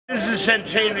is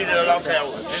Centenary the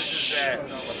Lockout. This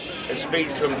is a speech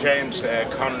from James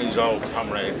Connolly's old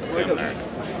comrade,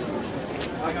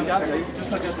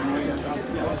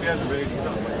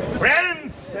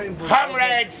 Friends,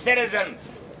 comrades,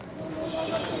 citizens,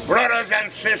 brothers and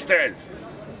sisters,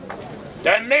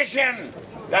 the mission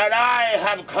that I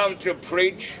have come to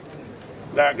preach,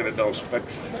 Larkin at those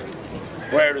specs,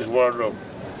 where is wardrobe,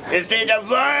 is the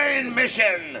divine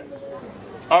mission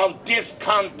of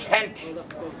discontent.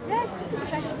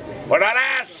 For the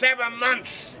last 7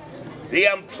 months, the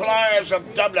employers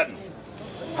of Dublin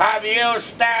have used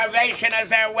starvation as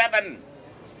their weapon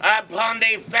upon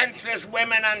defenceless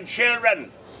women and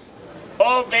children,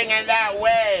 hoping in that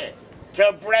way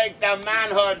to break the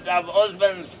manhood of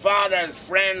husbands, fathers,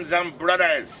 friends and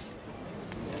brothers.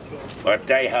 But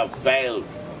they have failed,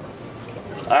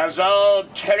 as all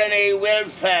tyranny will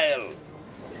fail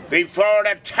before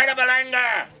the terrible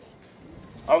anger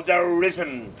of the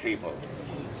risen people.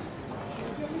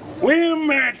 William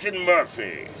Martin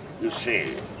Murphy, you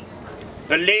see,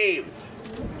 believed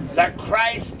that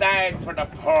Christ died for the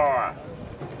poor,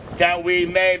 that we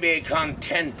may be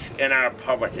content in our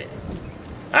poverty,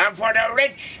 and for the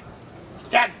rich,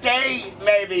 that they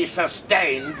may be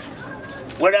sustained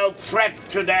without threat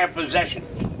to their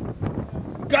possessions.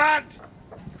 God,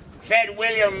 said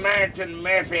William Martin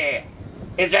Murphy,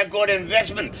 is a good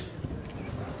investment.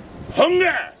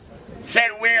 Hunger, said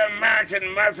William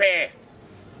Martin Murphy,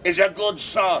 is a good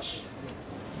sauce.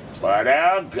 But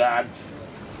our God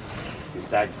is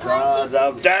the God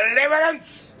of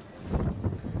deliverance.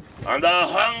 And the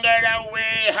hunger that we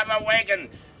have awakened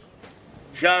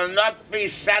shall not be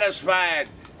satisfied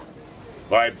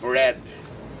by bread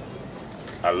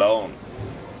alone.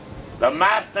 The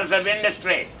masters of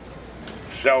industry,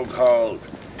 so-called,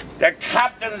 the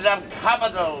captains of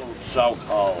capital,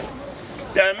 so-called,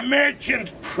 the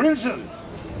merchant princes,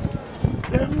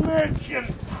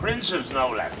 no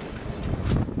less,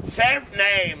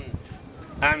 self-named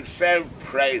and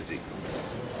self-praising.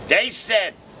 They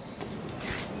said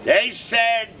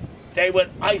they would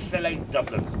isolate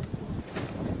Dublin.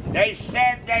 They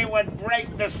said they would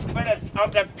break the spirit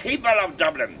of the people of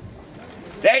Dublin.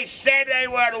 They said they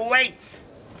would wait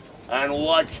and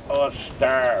watch us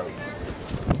starve.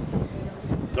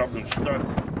 Dublin stood,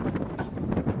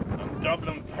 and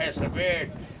Dublin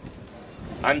persevered,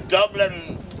 and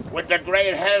Dublin, with the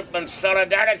great help and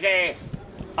solidarity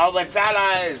of its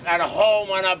allies at home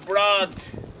and abroad,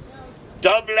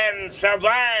 Dublin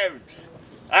survived,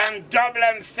 and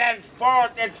Dublin sent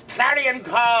forth its clarion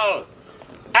call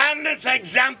and its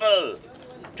example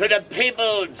to the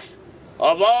peoples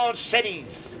of all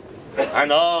cities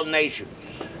and all nations.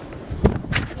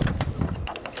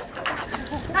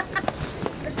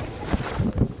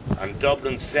 And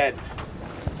Dublin said,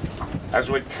 as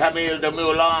with Camille de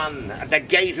Moulin at the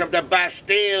gate of the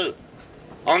Bastille,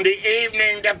 on the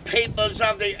evening the peoples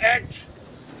of the earth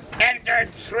entered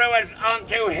through it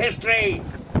onto history,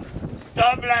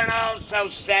 Dublin also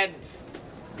said,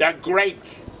 the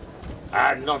great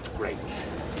are not great.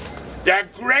 The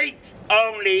great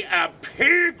only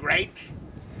appear great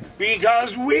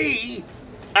because we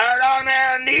are on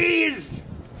our knees.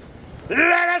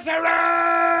 Let us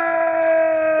arise!